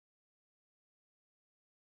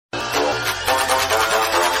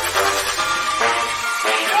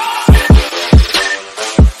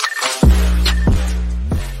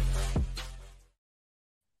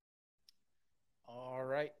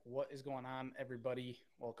on, everybody?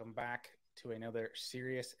 Welcome back to another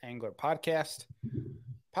Serious Angler podcast,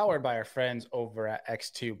 powered by our friends over at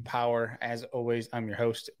X2 Power. As always, I'm your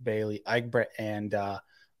host, Bailey Eichbrett, and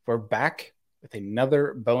we're back with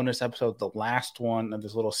another bonus episode, the last one of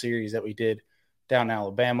this little series that we did down in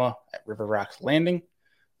Alabama at River Rocks Landing.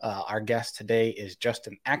 Our guest today is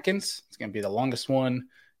Justin Atkins. It's going to be the longest one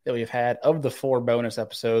that we've had of the 4 bonus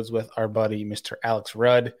episodes with our buddy, Mr. Alex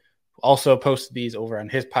Rudd, who also posted these over on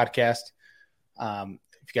his podcast.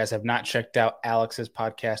 If you guys have not checked out Alex's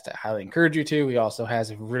podcast, I highly encourage you to. He also has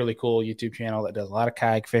a really cool YouTube channel that does a lot of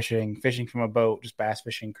kayak fishing, fishing from a boat, just bass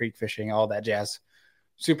fishing, creek fishing, all that jazz.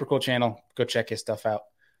 Super cool channel. Go check his stuff out.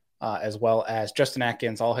 As well as Justin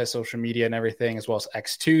Atkins, all his social media and everything, as well as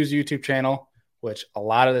X2's YouTube channel, which a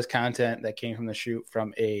lot of this content that came from the shoot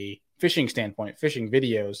from a fishing standpoint, fishing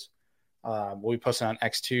videos, will be posted on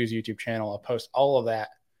X2's YouTube channel. I'll post all of that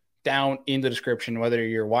down in the description. Whether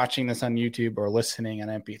you're watching this on YouTube or listening on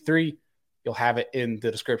MP3, you'll have it in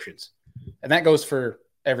the descriptions. And that goes for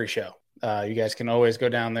every show. You guys can always go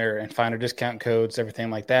down there and find our discount codes,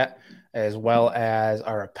 everything like that, as well as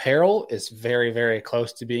our apparel is very, very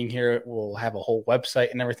close to being here. We'll have a whole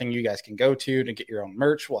website and everything you guys can go to get your own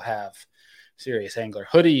merch. We'll have Serious Angler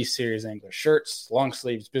hoodies, Serious Angler shirts, long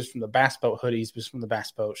sleeves, Business from the Bass Boat hoodies, Business from the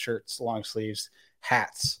Bass Boat shirts, long sleeves,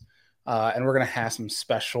 hats. And we're going to have some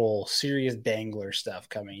special Serious Dangler stuff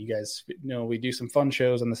coming. You guys know we do some fun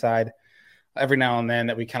shows on the side every now and then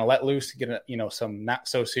that we kind of let loose to get, some not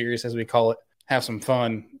so serious, as we call it, have some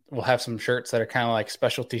fun. We'll have some shirts that are kind of like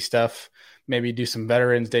specialty stuff, maybe do some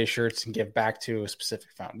Veterans Day shirts and give back to a specific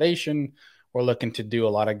foundation. We're looking to do a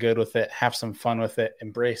lot of good with it, have some fun with it,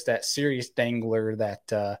 embrace that serious dangler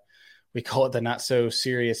that we call it, the not so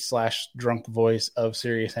serious / drunk voice of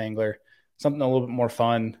Serious Angler. Something a little bit more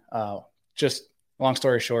fun. Just long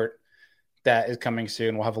story short, that is coming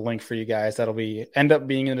soon. We'll have a link for you guys. That'll end up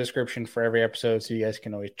being in the description for every episode, so you guys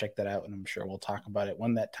can always check that out, and I'm sure we'll talk about it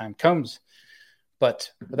when that time comes.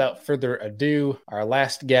 But without further ado, our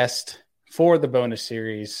last guest for the bonus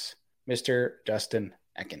series, Mr. Justin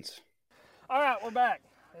Atkins. All right, we're back.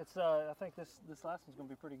 It's I think this last one's gonna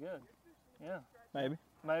be pretty good. Yeah. Maybe.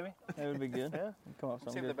 That would be good. Yeah. Come up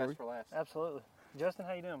something Save the good for best you. for last. Absolutely. Justin,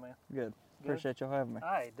 how you doing, man? Good. Appreciate y'all having me.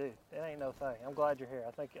 Hey, dude, it ain't no thing. I'm glad you're here.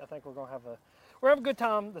 I think we're gonna have a good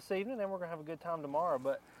time this evening, and we're gonna have a good time tomorrow.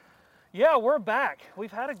 But yeah, we're back.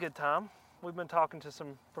 We've had a good time. We've been talking to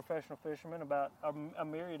some professional fishermen about a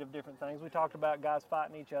myriad of different things. We talked about guys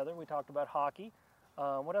fighting each other. We talked about hockey.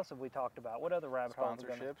 What else have we talked about? What other rabbit holes?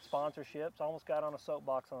 Sponsorships. Almost got on a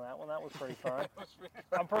soapbox on that one. That was pretty fun.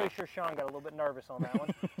 I'm pretty sure Sean got a little bit nervous on that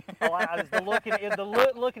one. The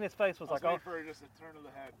look in his face was like, oh, for just a turn of the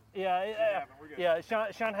head. Yeah.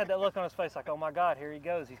 Sean had that look on his face like, oh my God, here he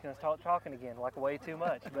goes. He's gonna start talking again, like way too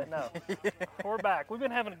much. But no, we're back. We've been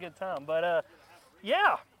having a good time. But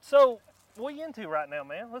yeah. So what are you into right now,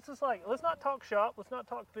 man? Let's not talk shop. Let's not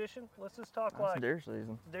talk fishing. Let's just talk It's deer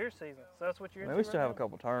season. Deer season. So that's what you're into. We still right have a now?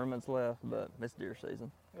 couple tournaments left, but it's deer season.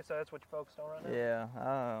 So that's what you're focused on right now.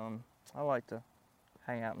 Yeah. I like to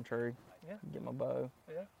hang out in tree. Yeah. Get my bow.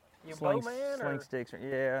 Yeah. You bow man sling or? sticks.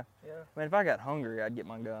 Yeah. Yeah. I mean, if I got hungry, I'd get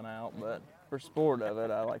my gun out, but for sport of it,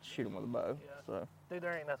 I like to shoot them with a bow. Yeah. So. Dude,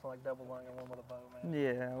 there ain't nothing like double lunging one with a bow, man.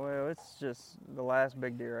 Yeah. Well, it's just the last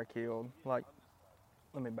big deer I killed. Like,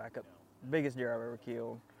 let me back up. Biggest deer I've ever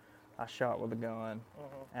killed, I shot with a gun,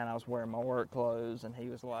 and I was wearing my work clothes, and he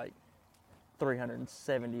was like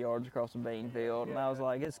 370 yards across the bean field, and I was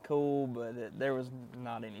like, it's cool, but there was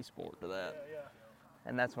not any sport to that. Yeah.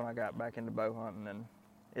 And that's when I got back into bow hunting, and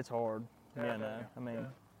it's hard. Yeah, You know, I mean,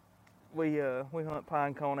 yeah. we hunt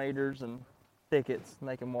pine cone eaters and thickets, and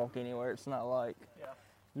they can walk anywhere. It's not like Yeah.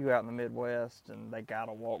 you out in the Midwest, and they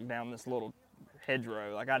gotta walk down this little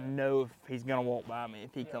hedgerow. Like, I know if he's gonna walk by me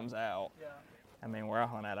if he comes out. Yeah. I mean, where I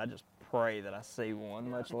hunt at, I just pray that I see one,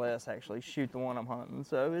 much less actually shoot the one I'm hunting.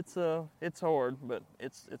 So it's hard, but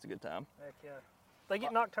it's a good time. Heck yeah. They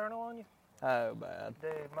get nocturnal on you? Oh, bad.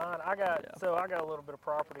 Dude, mine, I got a little bit of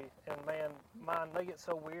property, and man, mine, they get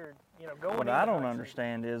so weird, going What in I the don't country.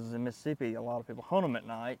 understand is in Mississippi, a lot of people hunt them at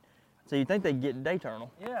night, so you think they get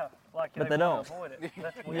dayturnal. Yeah, like But they they want don't. to avoid it.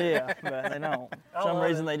 That's weird. Yeah, but they don't. For I some love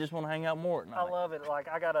reason, it. they just want to hang out more at night. I love it. Like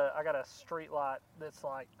I got a street light that's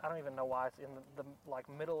like, I don't even know why it's in the like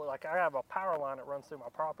middle. Like I have a power line that runs through my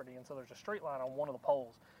property, and so there's a street line on one of the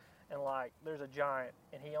poles, and like there's a giant,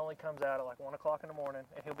 and he only comes out at like 1 o'clock in the morning,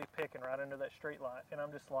 and he'll be picking right under that street light, and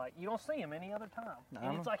I'm just like, you don't see him any other time,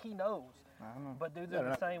 and it's like he knows. I don't know. But dude, they're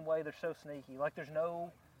the same way. They're so sneaky. Like there's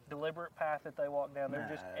no deliberate path that they walk down. They're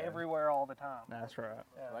just No. everywhere all the time. That's right.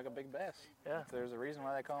 Yeah. Like a big bass. Yeah. There's a reason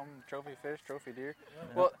why they call them trophy fish, trophy deer.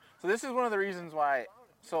 Well, so this is one of the reasons why.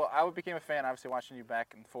 So I became a fan, obviously, watching you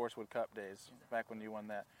back in Forest Wood Cup days, back when you won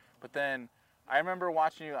that. But then I remember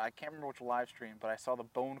watching you. I can't remember which live stream, but I saw the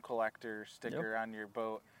Bone Collector sticker on your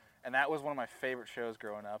boat, and that was one of my favorite shows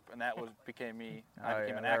growing up. And that became me. I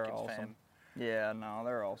became an they're Atkins awesome. fan. Yeah, no,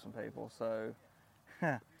 they're awesome people. So,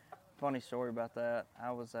 funny story about that.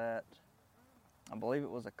 I was at, I believe it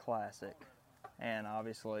was a classic, and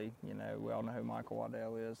obviously, you know, we all know who Michael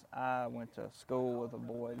Waddell is. I went to school with a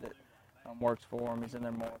boy that works for him. He's in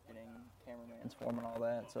their marketing, cameraman's for him, and all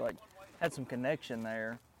that. So, like, had some connection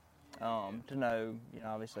there to know, you know,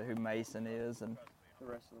 obviously who Mason is and the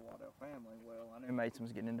rest of the Waddell family. Well, I knew Mason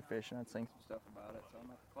was getting into fishing. I'd seen some stuff about it. So I'm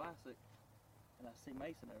at the classic, and I see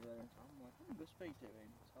Mason over there. So I'm like, I'm going to go speak to him.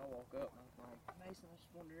 So I walk up, and I was like, Mason, I just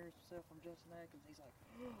wanted to introduce myself. I'm Justin Atkins. He's like,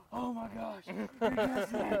 oh my gosh, you're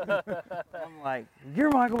Justin Atkins. I'm like, you're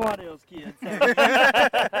Michael Waddell's kid. So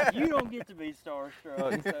you don't get to be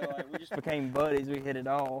starstruck. So like, we just became buddies. We hit it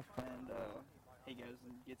off, and he goes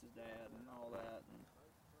and gets his dad and all that. And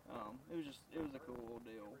it was a cool little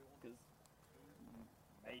deal because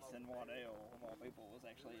Mason Waddell, of all people, was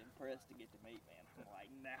actually impressed to get to meet me. And I'm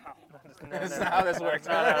like, no. That's not how this works.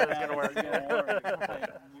 That's not how this is gonna work.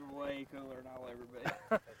 You're way cooler than I'll ever be.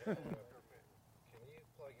 Can you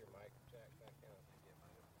plug your mic jack back in?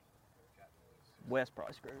 Wes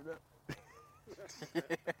probably screwed it up.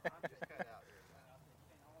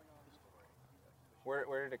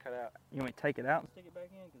 Where did it cut out? You want me to take it out and stick it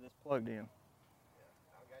back in? Because it's plugged in.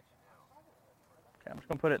 Okay, I'm just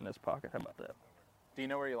going to put it in this pocket. How about that? Do you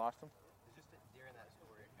know where you lost them? It's just that during that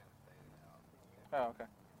story, it kind of faded out. Oh, okay.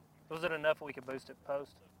 Was it enough we could boost it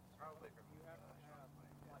post? Probably from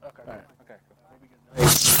Okay. All right. Okay, cool.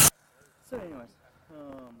 So anyways,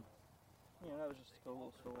 you know, that was just a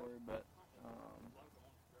cool little story, but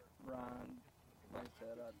Ryan, like I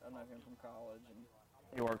said, I know him from college, and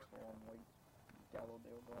he works for him. We got a little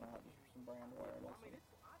deal going out just for some brand awareness.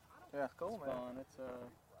 Yeah, Cool, It's man. fun.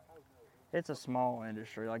 It's a small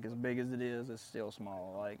industry. Like, as big as it is, it's still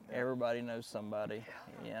small. Like, everybody knows somebody,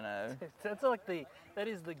 you know. That's like that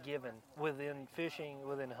is the given within fishing,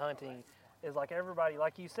 within hunting, is like everybody,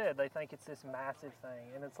 like you said, they think it's this massive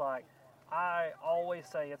thing, and it's like, I always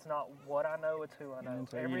say it's not what I know, it's who I know.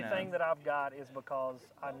 It's who you Everything know. that I've got is because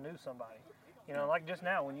I knew somebody. You know, like just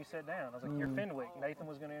now when you sat down, I was like, you're Fenwick. Nathan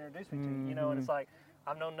was going to introduce me to you. You know, and it's like,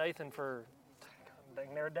 I've known Nathan for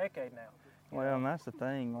dang near a decade now. Well, and that's the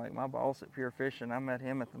thing. Like, my boss at Pure Fishing, I met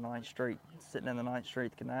him at the 9th Street, sitting in the 9th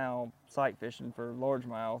Street Canal, sight fishing for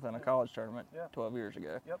largemouth in a college tournament 12 years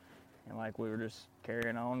ago. Yep. And, like, we were just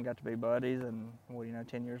carrying on, got to be buddies, and, well, you know,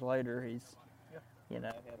 10 years later, he's, you know,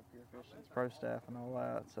 head of Pure Fishing's pro staff and all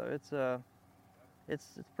that. So it's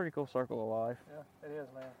a pretty cool circle of life. Yeah, it is,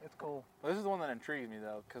 man. It's cool. Well, this is the one that intrigues me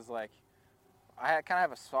though, because like I kind of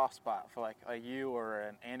have a soft spot for like you or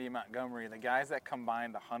an Andy Montgomery, the guys that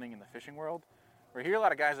combine the hunting and the fishing world. We hear a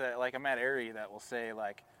lot of guys that, like, I'm at Erie, that will say,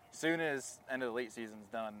 like, soon as end of the late season's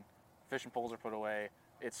done, fishing poles are put away.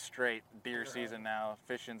 It's straight deer season now.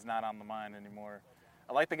 Fishing's not on the mind anymore.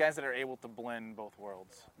 I like the guys that are able to blend both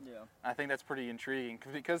worlds. Yeah. I think that's pretty intriguing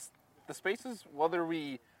because the spaces, whether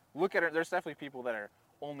we look at it, there's definitely people that are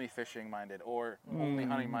only fishing minded or only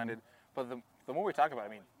hunting minded. But the more we talk about it,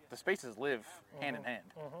 I mean, the spaces live hand in hand.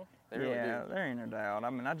 They really Yeah, do. there ain't no doubt. I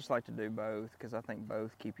mean, I just like to do both because I think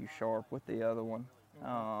both keep you sharp with the other one.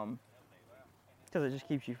 Because it just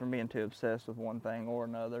keeps you from being too obsessed with one thing or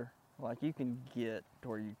another. Like, you can get to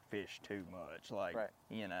where you fish too much. Like,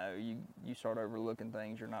 you know, you start overlooking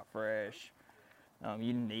things, you're not fresh.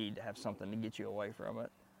 You need to have something to get you away from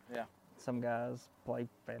it. Yeah. Some guys play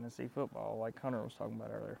fantasy football, like Hunter was talking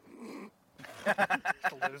about earlier.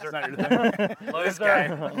 Loser.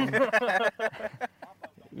 Loser.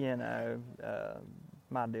 You know,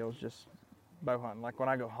 my deal's just bow hunting. Like, when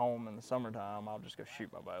I go home in the summertime, I'll just go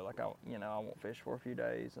shoot my bow. Like, I won't fish for a few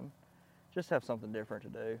days and just have something different to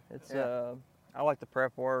do. It's I like the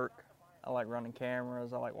prep work. I like running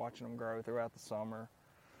cameras. I like watching them grow throughout the summer.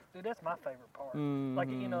 Dude, that's my favorite part. Like,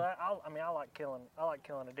 you know, I like killing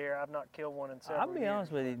a deer. I've not killed one in several I'll be years.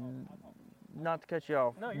 honest with you, not to cut you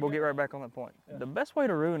off. No, you're we'll get good. right back on that point. Yeah. The best way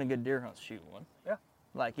to ruin a good deer hunt's shoot one. Yeah.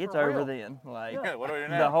 Like, it's For over real. then. Like, Yeah. What do we do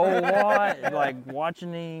now? the whole lot, like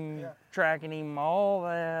watching him, Yeah. tracking him, all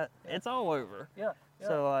that, it's all over. Yeah. Yeah.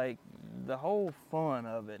 So, like, the whole fun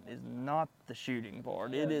of it is not the shooting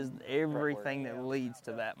part. It is everything that leads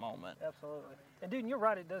to that moment. Absolutely. And dude, you're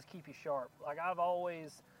right, it does keep you sharp. Like, I've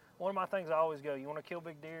always, one of my things I always go, you want to kill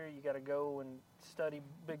big deer, you got to go and study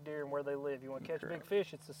big deer and where they live. You want to catch big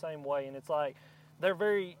fish, it's the same way. And it's like, they're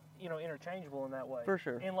very, interchangeable in that way. For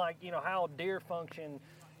sure. And like, how deer function,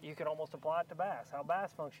 you can almost apply it to bass. How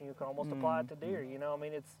bass function, you can almost apply it to deer. I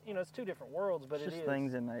mean, it's two different worlds, but it's it just is.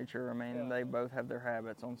 things in nature. I mean, they both have their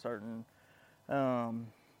habits on certain,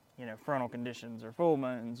 frontal conditions or full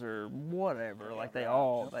moons or whatever. Like they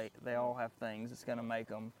all have things that's going to make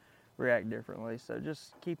them react differently. So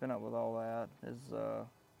just keeping up with all that is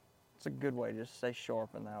it's a good way to just stay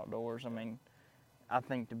sharp in the outdoors. I mean, I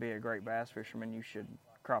think to be a great bass fisherman, you should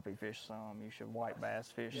crappie fish some, you should white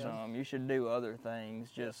bass fish some, you should do other things.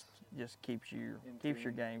 Just keeps your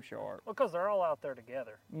game sharp. Well, because they're all out there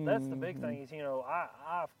together. That's the big thing. Is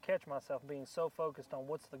I catch myself being so focused on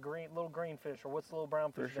what's the little green fish or what's the little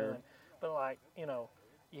brown fish doing, but like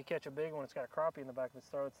you catch a big one, it's got a crappie in the back of its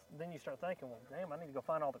throat. Then you start thinking, well, damn, I need to go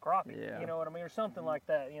find all the crappie. Yeah. You know what I mean, or something like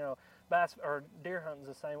that. Bass or deer hunting's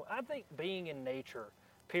the same. I think being in nature,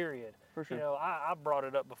 period. For sure. I brought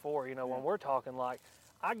it up before. When we're talking, like,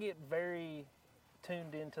 I get very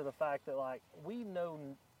tuned into the fact that like we know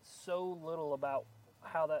so little about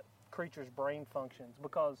how that creature's brain functions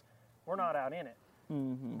because we're not out in it.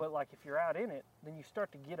 But like if you're out in it, then you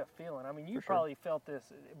start to get a feeling. I mean, you probably felt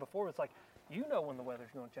this before. It's like when the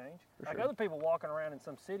weather's going to change. Other people walking around in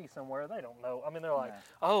some city somewhere, they don't know. I mean, they're like,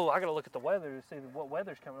 oh, I got to look at the weather to see what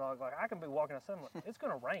weather's coming on. Like I can be walking outside, like, it's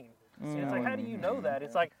going to rain. And it's like, how do you know that?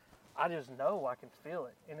 It's like, I just know, I can feel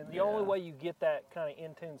it. And the only way you get that kind of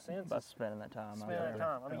in-tune sense By is spending that time.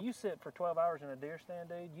 I mean, you sit for 12 hours in a deer stand,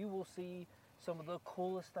 dude, you will see some of the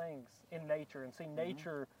coolest things in nature and see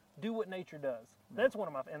nature do what nature does. That's one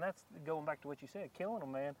of my, and that's going back to what you said, killing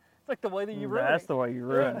them, man. It's like the way that you ruin That's it. the way you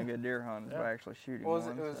ruin a good deer hunt is by actually shooting Well,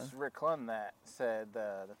 one. it was Rick Clunn that said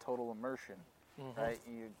the total immersion, right?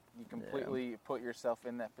 You completely put yourself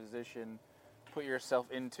in that position, put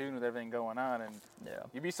yourself in tune with everything going on, and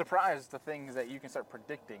you'd be surprised the things that you can start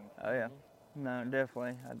predicting. Oh yeah, no,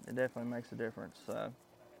 definitely, it definitely makes a difference.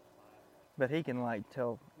 But he can like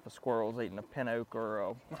tell if a squirrel's eating a pin oak or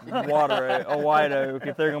a white oak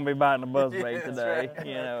if they're gonna be biting a buzzbait today. Right.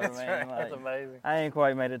 You know what I mean? Right. Like, That's amazing. I ain't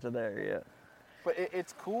quite made it to there yet. But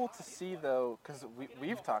it's cool to see though, because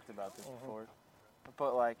we've talked about this before,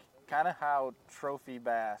 but like kind of how trophy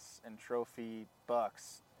bass and trophy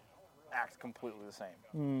bucks act completely the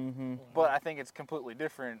same. But I think it's completely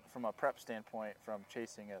different from a prep standpoint from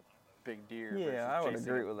chasing a big deer. Yeah, I would versus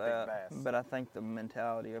agree chasing a with big that. bass. But I think the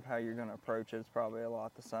mentality of how you're going to approach it is probably a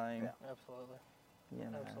lot the same. Yeah. Absolutely. You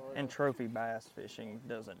know? Absolutely. And trophy bass fishing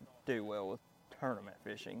doesn't do well with tournament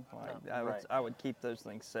fishing. Like No. I would keep those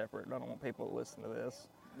things separate. I don't want people to listen to this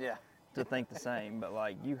Yeah. to think the same. But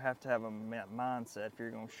like you have to have a mindset if you're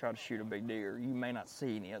going to try to shoot a big deer. You may not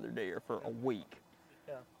see any other deer for a week.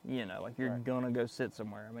 Yeah. You know, like you're going to go sit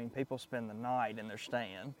somewhere. I mean, people spend the night in their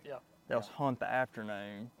stand. Yeah. They'll hunt the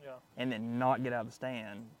afternoon and then not get out of the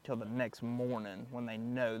stand till the next morning when they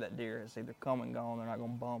know that deer has either come and gone, they're not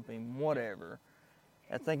going to bump him, whatever.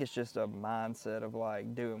 I think it's just a mindset of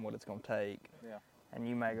like doing what it's going to take. Yeah. And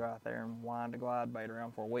you may go out there and wind a glide bait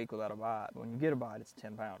around for a week without a bite. When you get a bite, it's a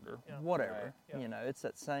 10-pounder, whatever. Right. Yeah. You know, it's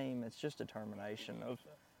it's just determination of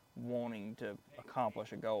wanting to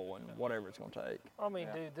accomplish a goal and whatever it's going to take. I mean,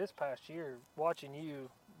 dude, this past year, watching you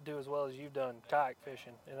do as well as you've done kayak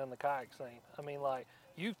fishing and on the kayak scene, I mean, like,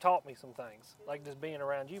 you've taught me some things, like just being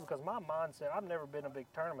around you, because my mindset, I've never been a big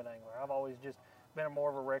tournament angler. I've always just been more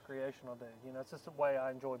of a recreational dude. You know, it's just the way I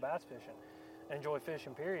enjoy bass fishing, enjoy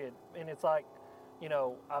fishing, period. And it's like, you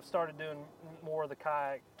know, I've started doing more of the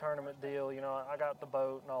kayak tournament deal. You know, I got the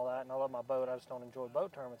boat and all that, and I love my boat. I just don't enjoy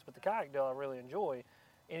boat tournaments. But the kayak deal I really enjoy.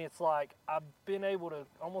 And it's like I've been able to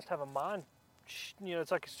almost have a mind, you know,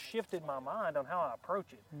 it's like it's shifted my mind on how I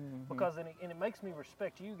approach it. Because it makes me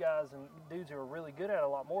respect you guys and dudes who are really good at it a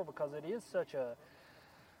lot more, because it is such a,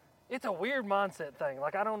 it's a weird mindset thing.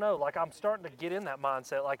 Like, I don't know, like I'm starting to get in that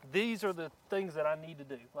mindset. Like, these are the things that I need to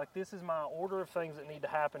do. Like, this is my order of things that need to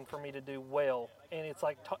happen for me to do well. And it's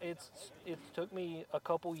like, it took me a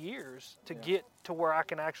couple years to get to where I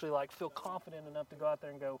can actually like feel confident enough to go out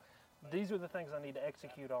there and go, these are the things I need to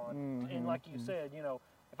execute on. And like you said, you know,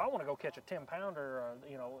 if I want to go catch a 10-pounder or,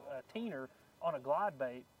 you know, a teener on a glide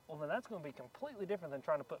bait, well, then that's going to be completely different than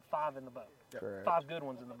trying to put 5 in the boat. Correct. 5 good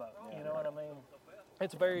ones in the boat. You know what I mean?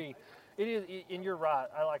 It's very, it is, and you're right.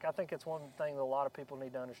 I think it's one thing that a lot of people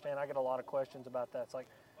need to understand. I get a lot of questions about that. It's like,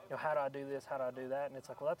 you know, how do I do this? How do I do that? And it's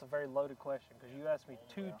like, well, that's a very loaded question, because you asked me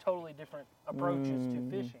 2 totally different approaches to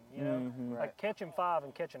fishing, you know? Like catching 5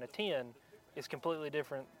 and catching a 10 is completely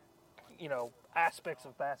different, you know, aspects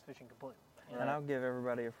of bass fishing completely. And I'll give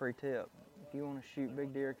everybody a free tip. if you want to shoot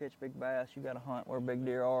big deer, catch big bass, you got to hunt where big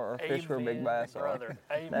deer are or fish where big Amen, bass are. brother.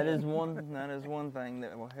 Amen. That is one thing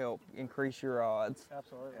that will help increase your odds.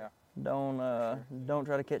 Absolutely. Yeah. Don't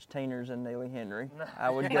try to catch teeners in Neely Henry. No. I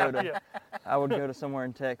would Yeah, go to yeah. I would go to somewhere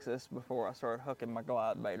in Texas before I started hooking my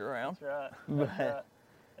glide bait around. That's right. But That's right.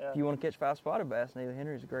 Yeah. if you want to catch 5-spotted bass, Neely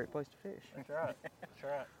Henry is a great place to fish. That's right. That's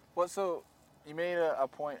right. Well, so you made a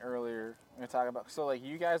point earlier when we talking about, so like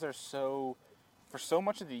you guys are so, for so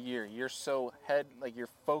much of the year, you're so you're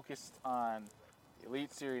focused on the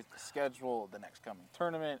Elite Series, the schedule, the next coming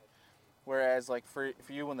tournament. Whereas like for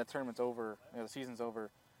you, when the tournament's over, the season's over,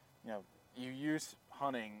 you use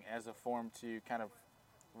hunting as a form to kind of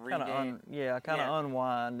regain. Kind of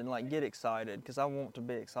unwind and like get excited, because I want to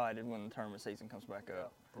be excited when the tournament season comes back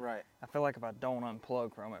up. Right. I feel like if I don't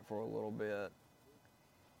unplug from it for a little bit,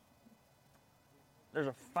 there's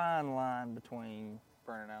a fine line between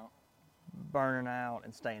burning out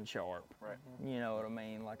and staying sharp. Right. You know what I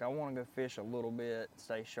mean? Like I want to go fish a little bit,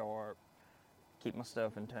 stay sharp, keep my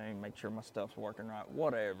stuff in tune, make sure my stuff's working right,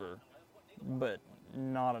 whatever, but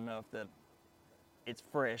not enough that it's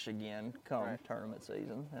fresh again come tournament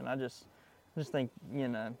season. And I just think,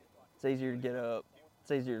 it's easier to get up,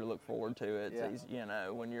 it's easier to look forward to it. It's easy,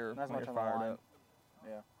 when you're fired up.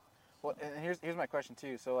 Yeah. Well, and here's my question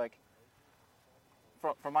too. So like,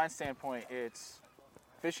 from my standpoint, it's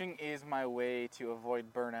fishing is my way to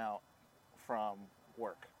avoid burnout from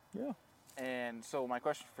work. Yeah. And so my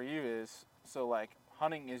question for you is, so like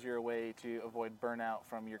hunting is your way to avoid burnout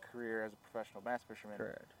from your career as a professional bass fisherman.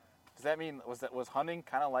 Correct. Does that mean was hunting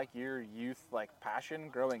kind of like your youth passion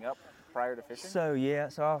growing up prior to fishing? So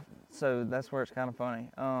that's where it's kind of funny.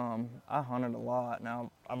 I hunted a lot. Now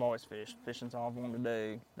I've always fished. Fishing's all I've wanted to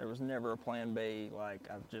do. There was never a plan B. Like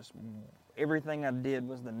everything I did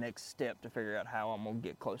was the next step to figure out how I'm gonna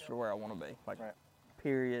get closer to where I want to be.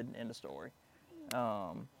 Period. End of story.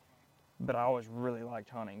 But I always really liked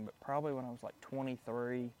hunting. But probably when I was like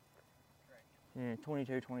 22,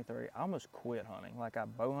 23, I almost quit hunting. Like I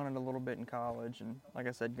bow hunted a little bit in college, and like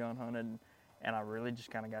I said, gun hunted, and I really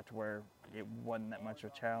just kind of got to where it wasn't that much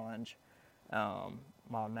of a challenge.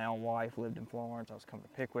 My now wife lived in Florence. I was coming to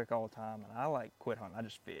Pickwick all the time, and I quit hunting. I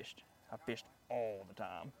just fished. I fished all the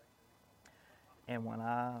time. And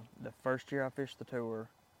the first year I fished the tour,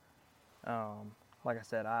 like I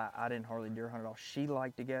said, I didn't hardly deer hunt at all. She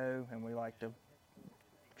liked to go, and we like to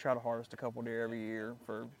try to harvest a couple deer every year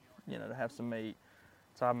for, to have some meat.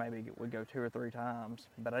 So I maybe would go 2 or 3 times,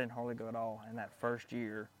 but I didn't hardly go at all. And that first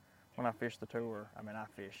year, when I fished the tour, I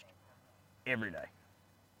fished every day.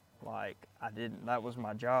 That was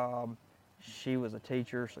my job. She was a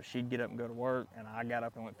teacher, so she'd get up and go to work, and I got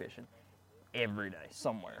up and went fishing every day,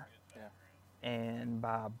 somewhere. Yeah. And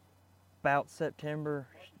by about September,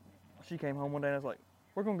 she came home one day and I was like,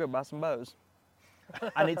 we're gonna go buy some bows.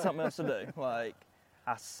 I need something else to do. I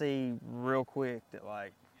see real quick that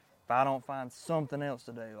if I don't find something else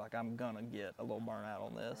to do, I'm gonna get a little burnout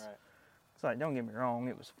on this. Right. So don't get me wrong,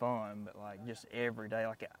 it was fun, but just every day,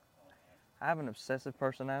 I have an obsessive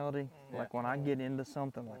personality. Yeah. When I get into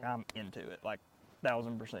something, I'm into it,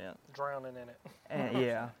 1,000%. Drowning in it. And,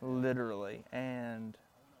 yeah, literally. And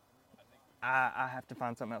I have to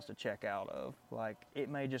find something else to check out of. It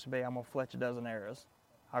may just be I'm gonna fletch a dozen arrows.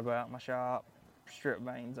 I'll go out in my shop, strip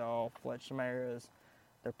veins off, fletch some arrows.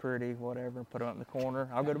 They're pretty, whatever, put them up in the corner.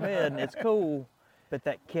 I'll go to bed and it's cool. But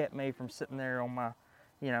that kept me from sitting there on my,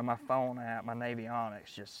 my phone app, my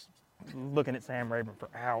Navionics, just looking at Sam Rayburn for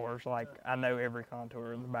hours. I know every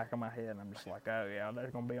contour in the back of my head, and I'm just oh yeah, they're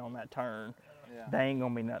gonna be on that turn. Yeah. They ain't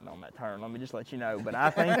gonna be nothing on that turn. Let me just let you know. But I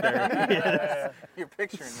think there is. You're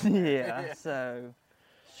picturing it. Yeah. So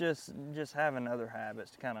just having other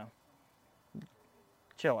habits to kind of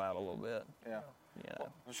chill out a little bit. Yeah. Yeah.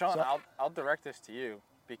 Well, Sean, I'll direct this to you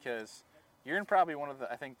because you're in probably one of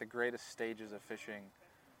the greatest stages of fishing,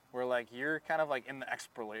 where you're kind of in the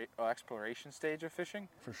exploration stage of fishing,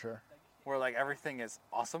 For sure. where everything is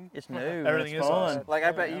awesome. It's new. Everything it's is fun. awesome.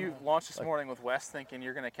 I bet you launched this morning with Wes thinking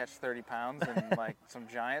you're gonna catch 30 pounds and some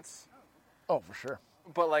giants. Oh, for sure.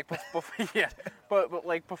 But before, yeah, but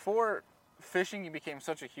before fishing, you became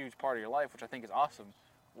such a huge part of your life, which I think is awesome.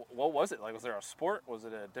 What was it? Was there a sport? Was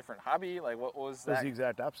it a different hobby? What was It was that? the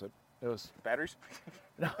exact opposite. It was Batteries?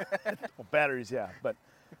 well, batteries, yeah, but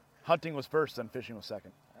hunting was first, and fishing was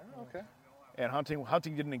second. Oh, okay. And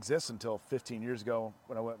hunting didn't exist until 15 years ago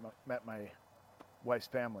when I met my wife's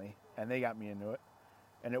family, and they got me into it,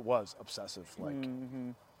 and it was obsessive.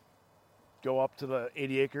 Go up to the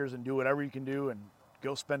 80 acres and do whatever you can do, and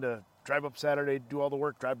drive up Saturday, do all the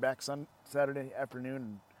work, drive back Saturday afternoon,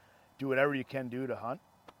 and do whatever you can do to hunt.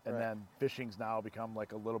 And then fishing's now become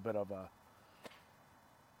a little bit of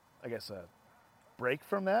I guess, a break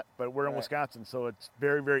from that. But we're in Right. Wisconsin, so it's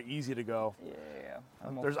very, very easy to go. Yeah.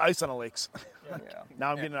 I'm There's ice on the lakes. yeah.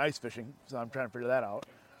 Now I'm getting ice fishing, so I'm trying to figure that out.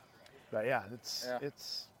 But yeah, Yeah.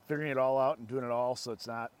 it's figuring it all out and doing it all, so it's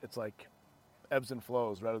like ebbs and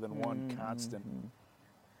flows rather than one constant.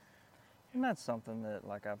 And that's something that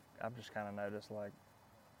like I've just kind of noticed. Like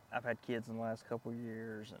I've had kids in the last couple of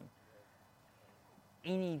years, and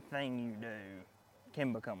anything you do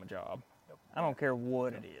can become a job. I don't care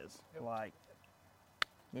what it is. Like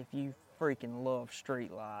if you freaking love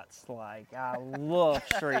street lights, like I love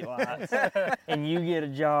street lights, and you get a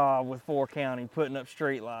job with 4 County putting up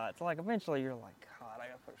street lights, like eventually you're like, God, I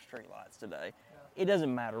gotta put up street lights today. It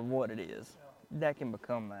doesn't matter what it is. That can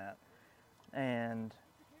become that. And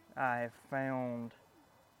I found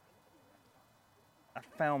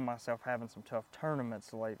myself having some tough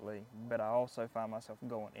tournaments lately, but I also find myself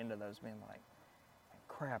going into those being like,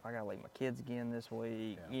 crap, I gotta leave my kids again this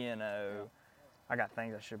week, you know, I got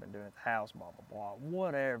things I should have been doing at the house, blah, blah, blah,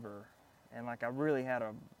 whatever. And like I really had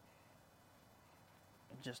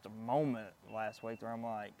just a moment last week where I'm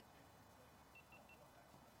like,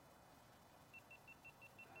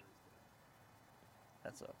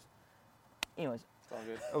 that sucks. Anyways, It's all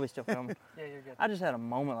good. are we still filming? Yeah, you're good. I just had a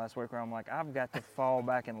moment last week where I'm like, I've got to fall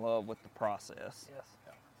back in love with the process. Yes.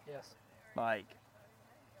 Yes. Like,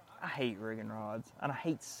 I hate rigging rods, and I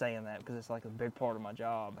hate saying that because it's like a big part of my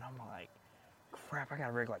job. And I'm like, crap, I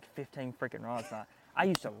gotta rig like 15 freaking rods now. I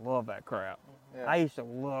used to love that crap. Yeah. I used to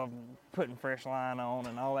love putting fresh line on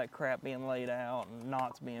and all that crap being laid out and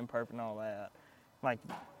knots being perfect and all that. Like,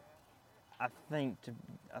 I think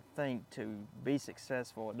to be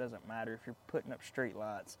successful, it doesn't matter if you're putting up street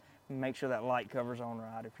lights. Make sure that light cover's on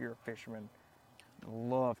right. If you're a fisherman,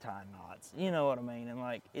 love tying knots. You know what I mean? And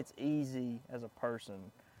like, it's easy as a person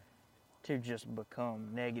to just become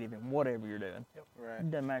negative in whatever you're doing. Right.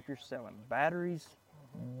 It doesn't matter if you're selling batteries,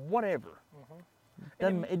 whatever.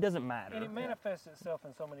 It doesn't matter. And it manifests itself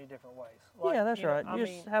in so many different ways. Like, Yeah, that's you know, right. I You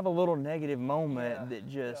mean, just have a little negative moment Yeah, that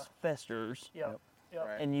just festers, yeah, yeah.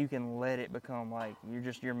 Right. and you can let it become like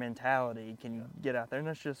your mentality can get out there, and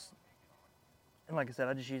that's just. And like I said,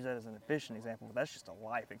 I just use that as an efficient example, but that's just a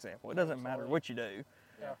life example. It doesn't matter what you do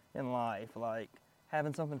Yeah. in life, like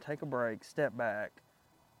having something take a break, step back,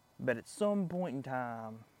 but at some point in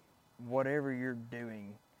time, whatever you're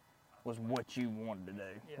doing was what you wanted to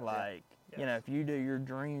do. Yeah. Like, you know, if you do your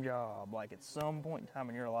dream job, like at some point in time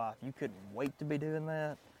in your life, you couldn't wait to be doing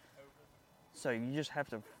that. So you just have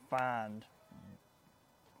to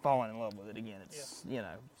falling in love with it again. It's, you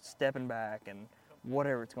know, stepping back and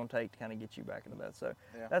whatever it's going to take to kind of get you back into that. So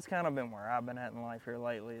Yeah. that's kind of been where I've been at in life here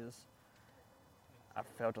lately is I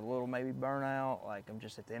felt a little maybe burnout, like I'm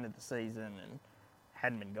just at the end of the season and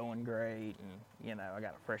hadn't been going great, and you know, I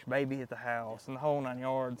got a fresh baby at the house and the whole 9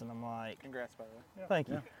 yards, and I'm like, Congrats, by the way. thank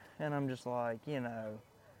you. And I'm just like, you know,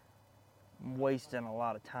 wasting a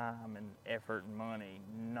lot of time and effort and money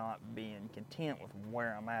not being content with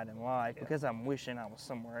where I'm at in life because I'm wishing I was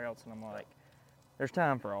somewhere else, and I'm like, there's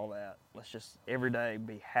time for all that. Let's just every day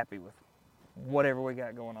be happy with whatever we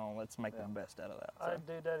got going on. Let's make the best out of that.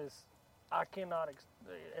 So. Dude, that is, I cannot,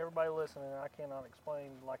 everybody listening, I cannot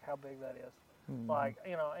explain like how big that is. Like,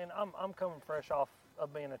 you know, and I'm coming fresh off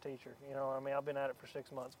of being a teacher, you know what I mean? I've been at it for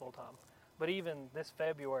 6 months full time. But even this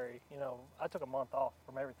February, you know, I took a month off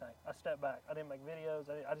from everything. I stepped back. I didn't make videos.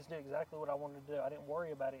 I just did exactly what I wanted to do. I didn't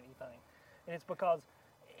worry about anything. And it's because,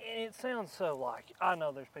 and it sounds so like, I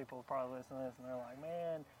know there's people probably listening to this and they're like,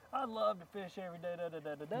 man, I'd love to fish every day,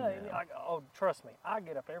 And you're like, oh, trust me, I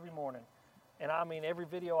get up every morning. And I mean, every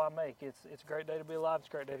video I make, it's a great day to be alive. It's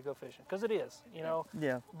a great day to go fishing, because it is, you know.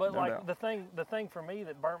 Yeah. But no like doubt. the thing for me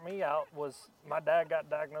that burnt me out was my dad got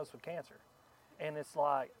diagnosed with cancer, and it's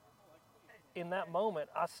like, in that moment,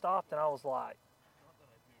 I stopped and I was like,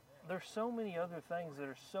 there's so many other things that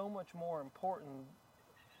are so much more important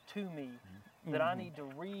to me that I need to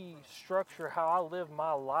restructure how I live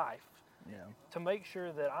my life Yeah. to make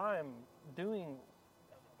sure that I'm doing,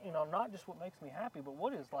 you know, not just what makes me happy, but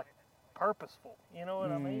what is like purposeful. You know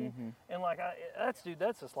what I mean? And like, that's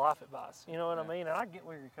just life advice. You know what I mean? And I get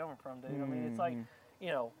where you're coming from, dude. I mean, it's like, you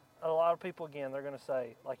know, a lot of people, again, they're going to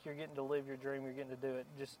say, like, you're getting to live your dream, you're getting to do it,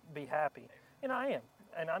 just be happy. And I am.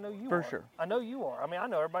 And I know you are. For sure. I know you are. I mean, I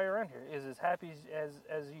know everybody around here is as happy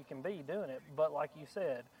as you can be doing it. But like you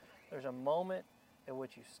said, there's a moment at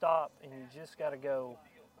which you stop and you just got to go,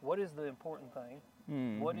 what is the important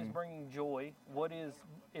thing? What is bringing joy? What is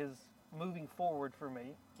moving forward for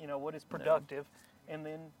me? You know, what is productive? and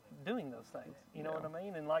then doing those things. You know what I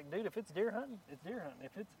mean? And like, dude, if it's deer hunting, it's deer hunting.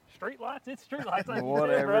 If it's street lights, it's street lights. Like you said,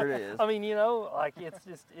 Whatever bro. it is. I mean, you know, like it's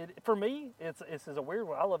just for me, it's a weird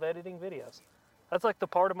one. I love editing videos. That's like the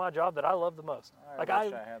part of my job that I love the most. Like wish I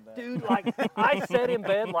had that. dude, like I sat in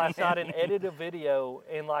bed last night and edited a video,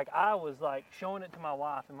 and like I was like showing it to my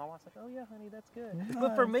wife, and my wife's like, "Oh yeah, honey, that's good."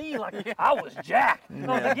 But for me, like I was jacked. I was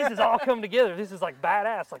like, "This is all come together. This is like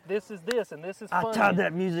badass. Like this is this, and this is I fun." tied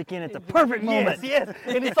that music in at the perfect moment. Yes, yes.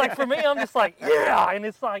 And it's like for me, I'm just like, yeah. And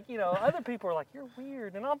it's like, you know, other people are like, "You're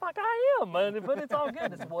weird," and I'm like, "I am," but it's all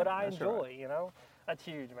good. It's what I enjoy. You know, that's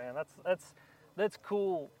huge, man. That's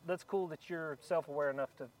cool. That's cool that you're self-aware enough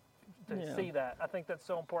to see that. I think that's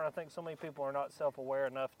so important. I think so many people are not self-aware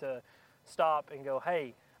enough to stop and go,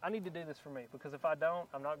 hey, I need to do this for me, because if I don't,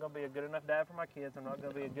 I'm not going to be a good enough dad for my kids. I'm not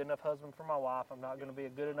going to be a good enough husband for my wife. I'm not going to be a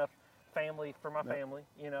good enough family for my family,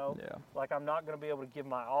 you know? Yeah. Like, I'm not going to be able to give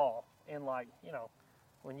my all. And like, you know,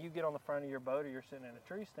 when you get on the front of your boat or you're sitting in a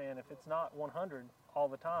tree stand, if it's not 100 all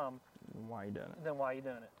the time, Why you doing it? then why are you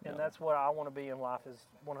doing it? And that's what I want to be in life, is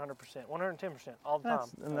 100%, 110% all the time.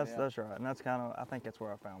 That's right. And that's kind of, I think that's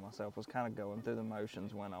where I found myself, was kind of going through the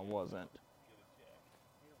motions when I wasn't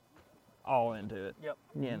all into it. Yep.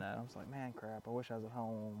 You know, I was like, man, crap, I wish I was at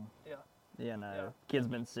home. Yeah. You know, Yeah. kid's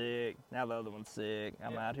been sick, now the other one's sick.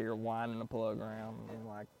 I'm Yeah. out here winding the plug around, and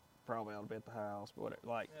like, probably ought to be at the house, but whatever.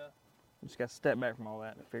 Like, Yeah. you just got to step back from all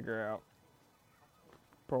that and figure out,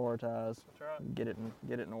 prioritize, That's right. get it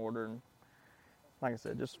in order, and like I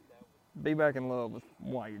said, just be back in love with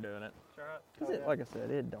why you're doing it. That's right. 'Cause Oh, it, yeah. like I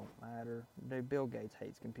said, it don't matter. Dude, Bill Gates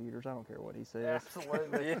hates computers. I don't care what he says.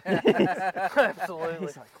 Absolutely. Absolutely.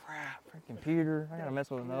 He's like, crap, freaking computer. I gotta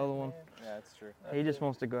mess with another one. Yeah, that's true. He just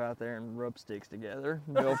wants to go out there and rub sticks together,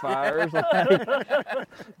 build fires. Like,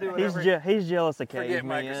 Do he's whatever, he's jealous of Forget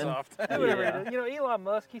caveman. Microsoft. do whatever Yeah. he does. You know, Elon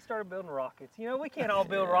Musk, he started building rockets. You know, we can't all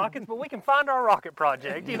build rockets, but we can find our rocket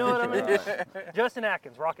project. You know what I mean? Justin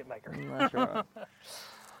Atkins, rocket maker. That's right.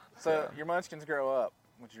 So your munchkins grow up.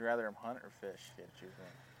 Would you rather them hunt or fish? If you had to choose one.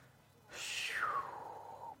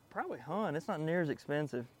 Probably hunt. It's not near as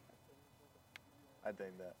expensive. I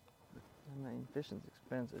dig that. I mean, fishing's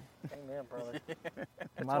expensive. Amen, brother.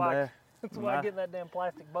 My why- dad. That's why I My- get in that damn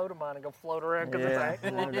plastic boat of mine and go float around, because Yeah, it's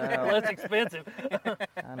no actually doubt. less expensive.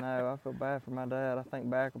 I know. I feel bad for my dad. I think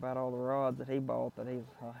back about all the rods that he bought. That I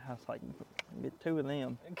was like, get 2 of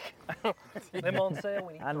them. Them on sale,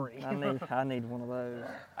 we need I 3. I need one of those.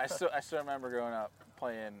 I still remember growing up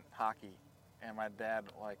playing hockey, and my dad,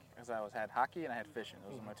 like, because I had hockey and I had fishing.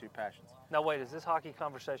 Those were my 2 passions. Now wait, is this hockey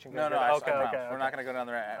conversation No, going no, to I Okay, promise. okay. We're not going to go down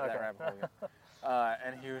that Okay. rabbit hole again.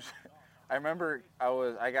 And he was, I remember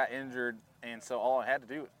I got injured, and so all I had to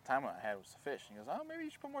do, time I had was to fish. And he goes, oh, maybe you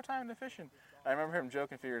should put more time into fishing. I remember him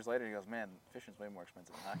joking a few years later. He goes, man, fishing's way more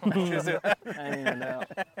expensive than hockey. I ain't even doubt.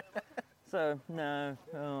 So no,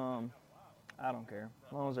 I don't care.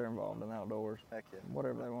 As long as they're involved in the outdoors, Heck yeah.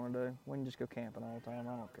 whatever they want to do. We can just go camping all the time.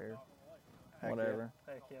 I don't care. Heck Whatever.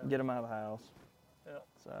 Heck yeah. Get them out of the house. Yeah.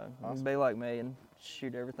 So Awesome. be like me and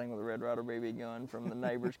shoot everything with a Red Ryder BB gun, from the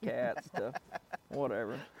neighbor's cats to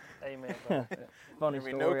whatever. Amen, brother. Funny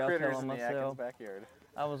There'd be story no I was critters telling in the Atkins myself. backyard.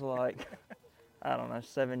 I was like, I don't know,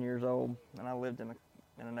 7 years old, and I lived in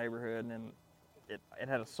a neighborhood, and it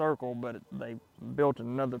had a circle, but they built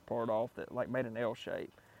another part off that like made an L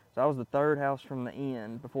shape. So I was the 3rd house from the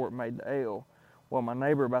end before it made the L. Well, my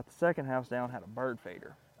neighbor about the 2nd house down had a bird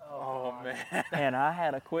feeder, Oh, man. and I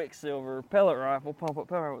had a Quicksilver pellet rifle, pump up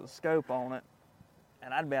pellet rifle with a scope on it,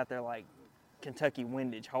 and I'd be out there like Kentucky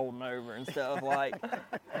windage holding over and stuff. Like,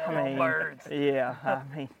 I mean, birds. yeah, I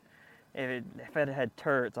mean, if it had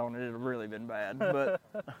turrets on it, it'd have really been bad. But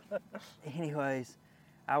anyways,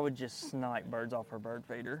 I would just snipe birds off her bird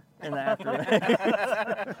feeder in the afternoon.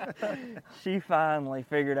 She finally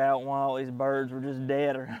figured out why all these birds were just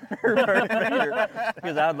dead on her bird feeder,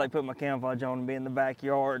 because I'd like put my camouflage on and be in the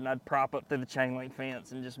backyard, and I'd prop up through the chain link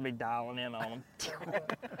fence and just be dialing in on them.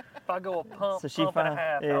 If I go a pump, So she pump and a finally,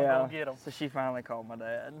 half, I'm going to get them. So she finally called my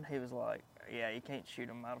dad, and he was like, "Yeah, you can't shoot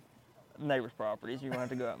them out of neighbors' properties. You're gonna have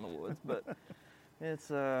to go out in the woods." But it's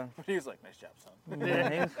He was like, nice job, son. yeah,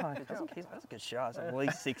 he was like, "That's a good shot. It's at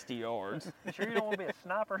least 60 yards." Sure you don't want to be a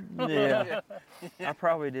sniper? Yeah. I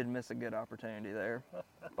probably did miss a good opportunity there. The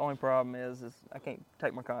only problem is I can't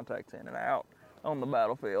take my contacts in and out on the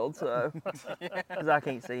battlefield, so because I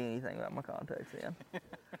can't see anything without my contacts in.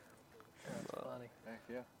 That's funny. Heck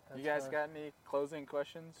yeah. That's You guys fun. got any closing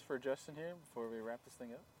questions for Justin here before we wrap this thing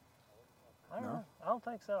up? I don't know. I don't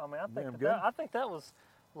think so. I mean, I I'm think good. I think that was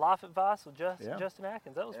life advice with Yeah. Justin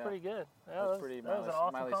Atkins. That was Yeah. pretty good. Yeah, That was that pretty was an Miley-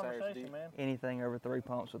 awesome Miley Cyrus conversation, deep. man. Anything over 3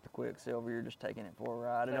 pumps with the Quicksilver, you're just taking it for a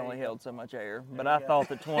ride. It There only you go. held so much air, but you I go. thought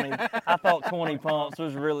the 20, I thought 20 pumps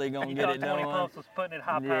was really gonna You get thought it 20 done. pumps was putting it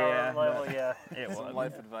high power Yeah, level, but- yeah. It Some was.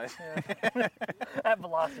 life advice. That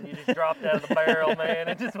velocity just dropped out of the barrel, man.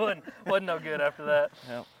 It just wasn't no good after that.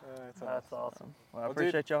 Yep. That's awesome. Well, I Well, dude,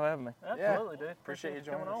 appreciate y'all having me. Absolutely, dude. Appreciate you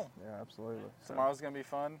coming joining on. us. Yeah, absolutely. So, Tomorrow's gonna be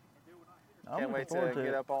fun. I'm Can't looking wait to forward get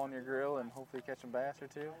it. up all on your grill and hopefully catch a bass or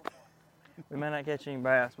two. We may not catch any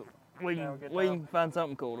bass, but we Yeah, can, we'll get we down. can find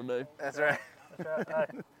something cool to do. That's right. That's right.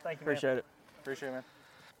 Hey, thank you, man. Appreciate it. Appreciate it, man.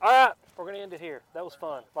 All right, we're going to end it here. That was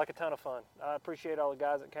fun, like a ton of fun. I appreciate all the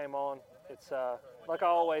guys that came on. It's like I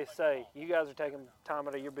always say, you guys are taking time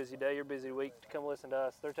out of your busy day, your busy week to come listen to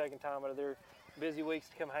us. They're taking time out of their busy weeks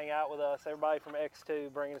to come hang out with us. Everybody from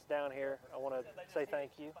X2 bringing us down here. I want to say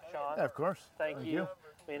thank you, Sean. Yeah, of course. Thank you.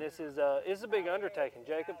 I mean, this is a big undertaking.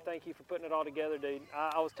 Jacob, thank you for putting it all together, dude.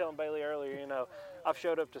 I was telling Bailey earlier, you know, I've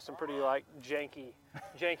showed up to some pretty like janky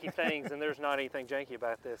things, and there's not anything janky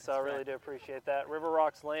about this. So I really do appreciate that. River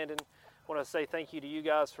Rocks Landing. Want to say thank you to you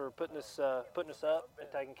guys for putting us up and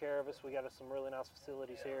taking care of us. We got us some really nice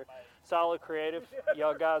facilities here. Solid Creative.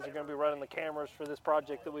 Y'all guys are going to be running the cameras for this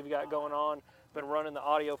project that we've got going on. Been running the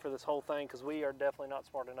audio for this whole thing because we are definitely not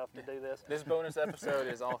smart enough to do this. This bonus episode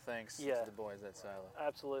is all thanks Yeah. to the boys at Silo.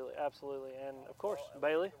 Absolutely, absolutely. And of course,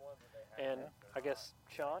 Bailey, and I guess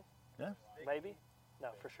Sean. Yeah. Maybe. No,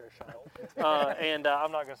 for sure, Sean. And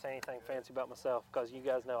I'm not going to say anything fancy about myself because you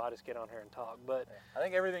guys know I just get on here and talk. But I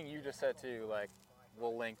think everything you just said too, like,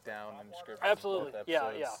 we'll link down in the description. absolutely, of both yeah.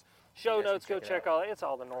 episodes. Show You guys notes, can go check it check all. It's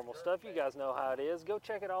all the normal stuff. You guys know how it is. Go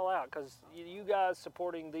check it all out because you guys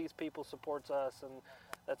supporting these people supports us, and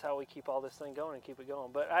that's how we keep all this thing going and keep it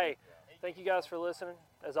going. But hey, thank you guys for listening.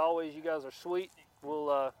 As always, you guys are sweet.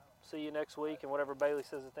 We'll see you next week, and whatever Bailey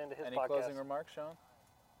says at the end of his Any podcast. closing remarks, Sean?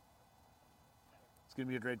 It's gonna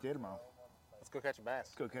be a great day tomorrow. Let's go catch a bass.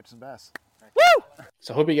 Let's go catch some bass.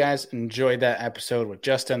 So I hope you guys enjoyed that episode with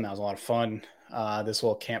Justin. That was a lot of fun. This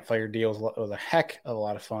little campfire deal was a heck of a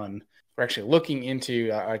lot of fun. We're actually looking into,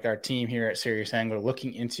 like our team here at Serious Angler,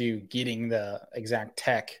 looking into getting the exact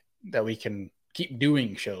tech that we can keep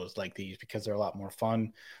doing shows like these because they're a lot more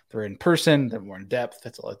fun. They're in person, they're more in depth.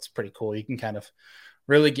 It's pretty cool. You can kind of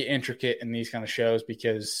really get intricate in these kind of shows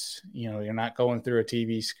because, you know, you're not going through a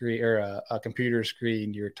TV screen or a computer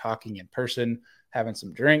screen. You're talking in person, having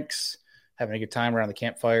some drinks, having a good time around the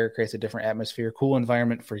campfire. Creates a different atmosphere, cool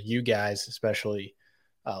environment for you guys, especially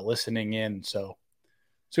listening in. So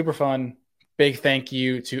super fun. Big thank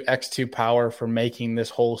you to X2 Power for making this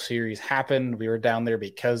whole series happen. We were down there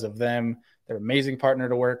because of them. They're an amazing partner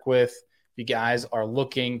to work with. If you guys are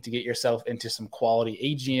looking to get yourself into some quality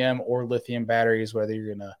AGM or lithium batteries, whether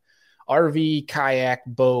you're in a RV, kayak,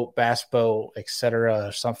 boat, bass boat,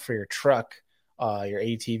 etc., something for your truck, your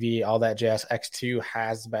ATV, all that jazz, X2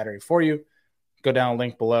 has the battery for you. Go down a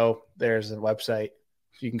link below. There's a website.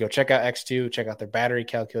 You can go check out X2, check out their battery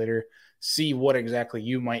calculator, see what exactly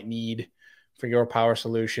you might need for your power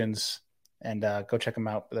solutions, and go check them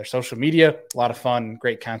out. Their social media, a lot of fun,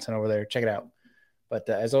 great content over there. Check it out. But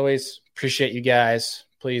as always, appreciate you guys.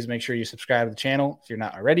 Please make sure you subscribe to the channel if you're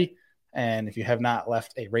not already. And if you have not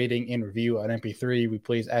left a rating and review on MP3, we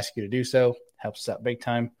please ask you to do so. Helps us out big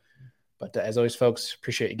time. But as always, folks,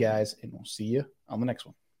 appreciate you guys, and we'll see you on the next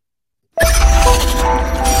one.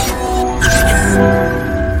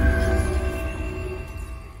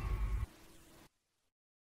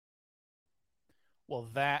 Well,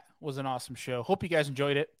 that was an awesome show. Hope you guys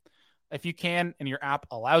enjoyed it. If you can and your app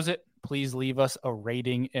allows it, please leave us a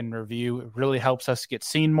rating and review. It really helps us get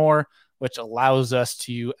seen more, which allows us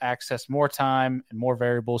to access more time and more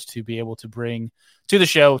variables to be able to bring to the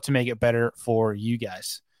show to make it better for you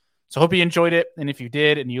guys. So hope you enjoyed it. And if you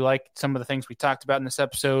did and you liked some of the things we talked about in this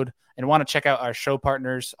episode and want to check out our show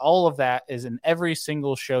partners, all of that is in every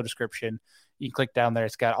single show description. You can click down there.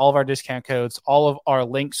 It's got all of our discount codes, all of our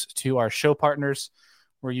links to our show partners,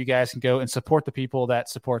 where you guys can go and support the people that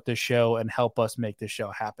support this show and help us make this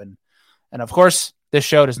show happen. And of course, this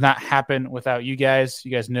show does not happen without you guys.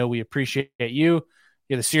 You guys know we appreciate you.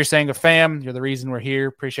 You're the Serious Angler fam. You're the reason we're here.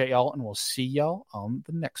 Appreciate y'all, and we'll see y'all on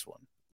the next one.